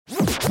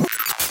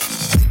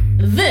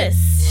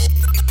This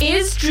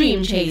is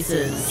Dream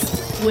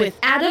Chasers with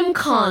Adam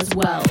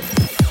Carswell.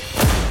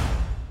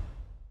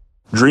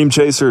 Dream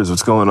Chasers,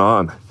 what's going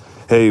on?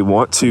 Hey,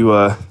 want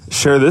to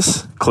share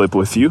this clip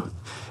with you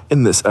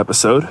in this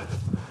episode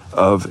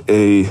of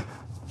a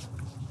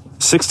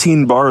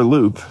 16-bar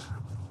loop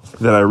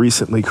that I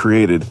recently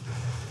created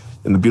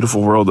in the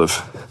beautiful world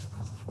of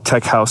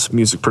tech house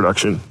music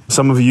production.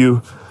 Some of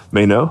you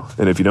may know,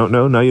 and if you don't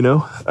know, now you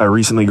know. I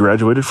recently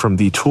graduated from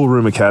the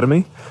Toolroom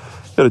Academy.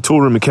 Go to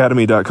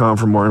toolroomacademy.com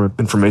for more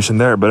information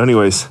there. But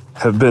anyways,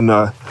 have been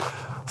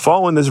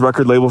following this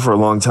record label for a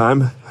long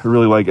time. I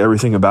really like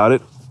everything about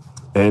it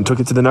and took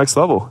it to the next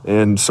level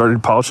and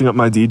started polishing up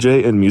my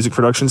DJ and music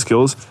production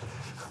skills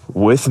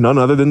with none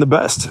other than the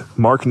best,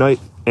 Mark Knight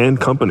and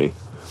company.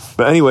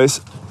 But anyways,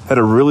 had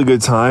a really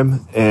good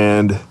time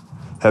and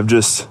have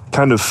just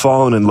kind of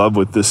fallen in love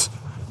with this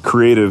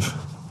creative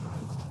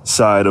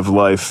side of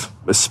life,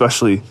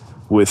 especially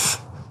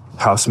with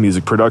house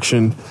music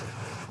production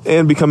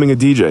and becoming a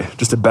DJ,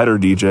 just a better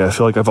DJ. I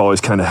feel like I've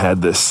always kind of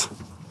had this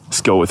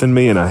skill within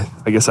me, and I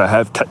guess I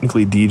have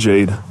technically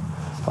DJ'd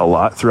a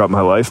lot throughout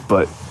my life,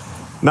 but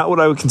not what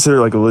I would consider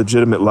like a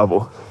legitimate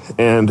level.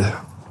 And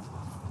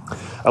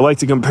I like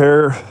to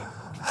compare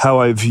how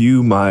I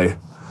view my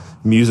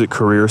music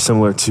career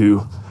similar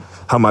to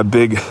how my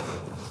big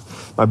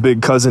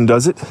cousin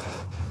does it,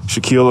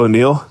 Shaquille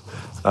O'Neal.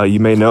 You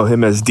may know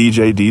him as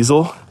DJ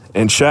Diesel,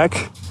 and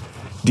Shaq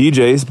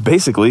DJs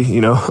basically,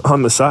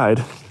 on the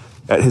side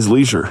at his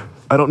leisure.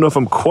 I don't know if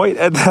I'm quite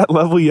at that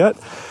level yet,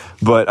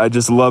 but I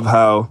just love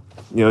how,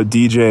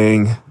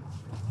 DJing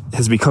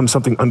has become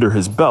something under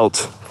his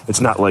belt. It's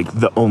not like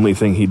the only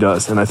thing he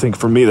does. And I think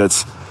for me,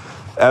 that's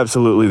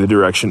absolutely the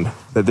direction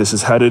that this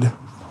is headed.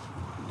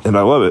 And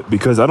I love it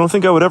because I don't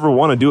think I would ever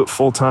want to do it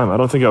full time. I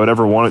don't think I would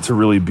ever want it to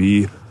really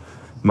be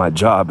my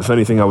job. If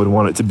anything, I would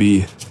want it to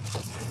be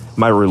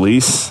my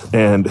release,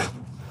 and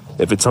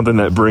if it's something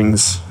that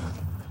brings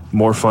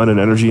more fun and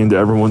energy into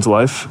everyone's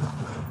life,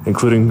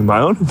 including my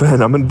own,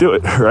 then I'm gonna do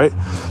it, right?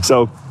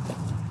 So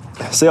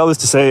say all this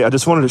to say, I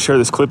just wanted to share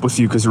this clip with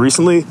you because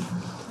recently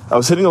I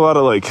was hitting a lot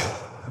of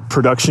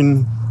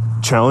production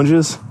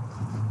challenges,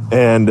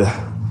 and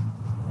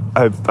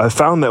I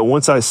found that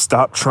once I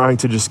stopped trying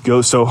to just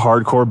go so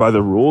hardcore by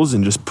the rules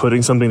and just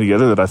putting something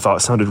together that I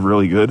thought sounded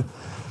really good,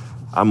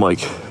 I'm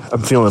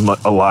feeling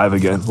alive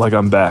again, like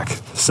I'm back.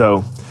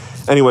 So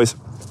anyways,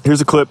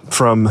 here's a clip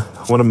from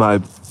one of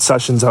my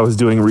sessions I was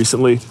doing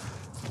recently,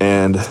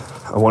 and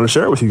I want to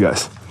share it with you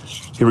guys.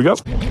 Here we go.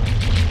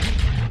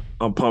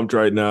 I'm pumped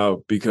right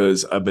now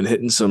because I've been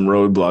hitting some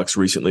roadblocks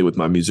recently with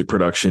my music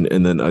production,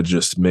 and then I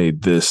just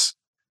made this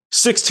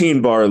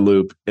 16-bar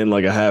loop in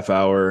like a half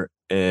hour,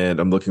 and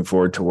I'm looking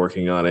forward to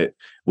working on it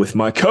with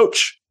my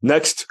coach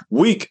next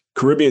week.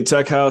 Caribbean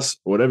Tech House,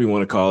 whatever you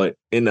want to call it,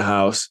 in the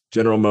house.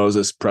 General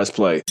Moses, press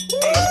play.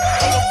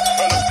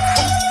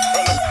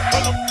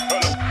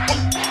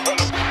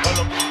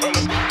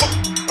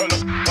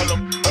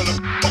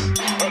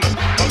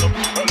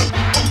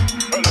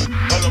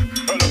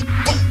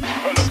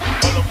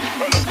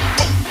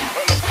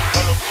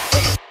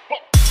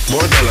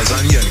 More dollars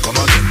and yen, come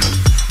again.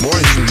 More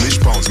English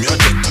pounds, me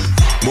again.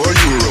 More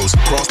euros,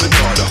 cross the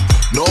border.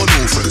 No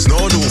new friends, no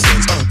new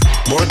friends.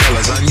 More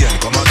dollars and yen,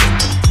 come again.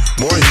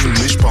 More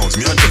English pounds,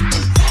 me again.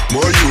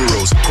 More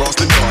euros, cross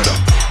the border.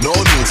 No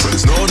new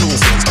friends, no new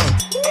friends.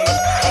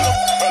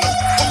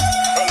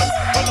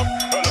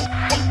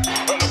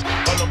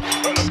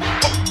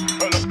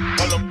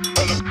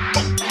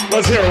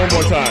 Let's hear it one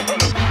more time.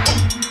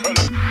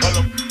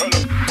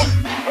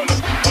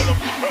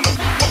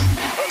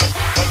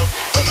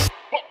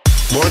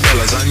 More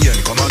dollars and yen,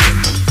 come again.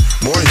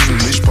 More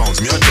English pounds,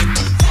 me again.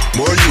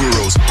 More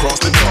euros, cross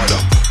the border.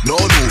 No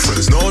new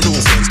friends, no new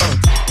friends.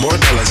 More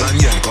dollars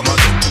and yen, come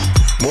again.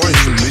 More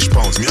English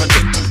pounds, me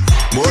again.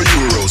 More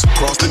euros,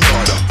 cross the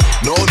border.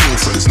 No new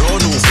friends, no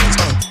new friends.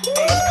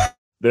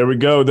 There we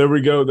go.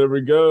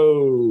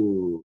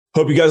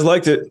 Hope you guys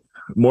liked it.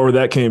 More where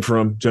that came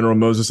from. General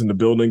Moses in the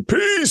building.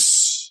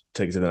 Peace.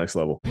 Take it to the next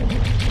level.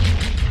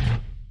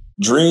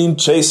 Dream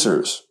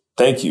Chasers.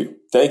 Thank you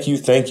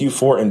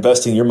for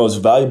investing your most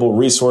valuable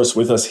resource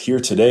with us here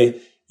today,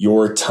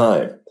 your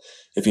time.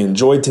 If you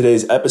enjoyed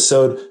today's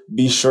episode,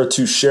 be sure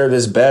to share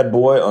this bad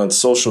boy on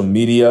social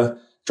media,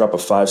 drop a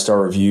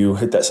 5-star review,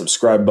 hit that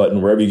subscribe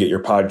button wherever you get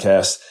your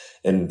podcasts.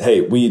 And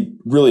hey, we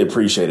really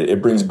appreciate it.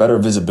 It brings better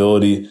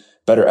visibility,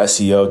 better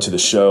SEO to the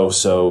show.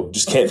 So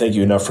just can't thank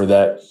you enough for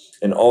that.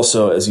 And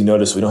also, as you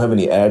notice, we don't have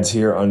any ads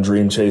here on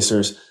Dream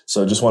Chasers.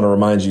 So just want to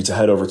remind you to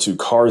head over to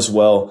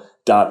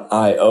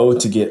carswell.io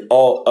to get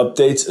all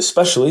updates,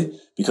 especially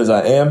because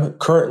I am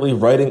currently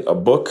writing a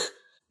book.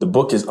 The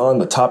book is on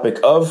the topic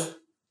of,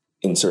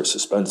 insert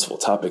suspenseful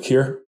topic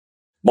here,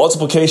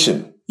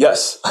 multiplication.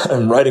 Yes,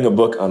 I'm writing a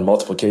book on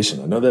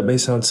multiplication. I know that may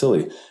sound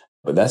silly,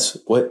 but that's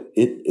what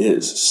it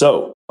is.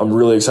 So I'm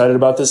really excited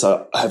about this.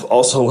 I've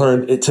also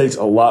learned it takes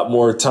a lot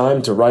more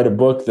time to write a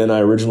book than I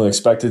originally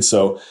expected.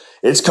 So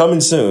it's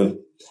coming soon.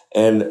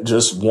 And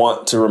just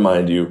want to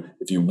remind you,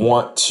 if you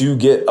want to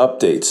get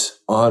updates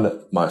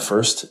on my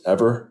first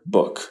ever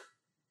book,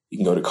 you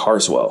can go to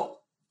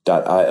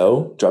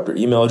carswell.io, drop your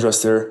email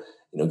address there,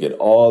 and you'll get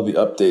all the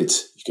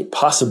updates you could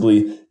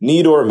possibly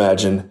need or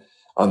imagine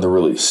on the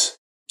release.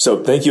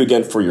 So thank you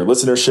again for your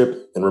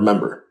listenership. And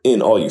remember,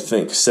 in all you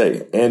think,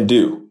 say, and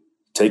do,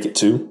 take it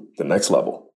to the next level.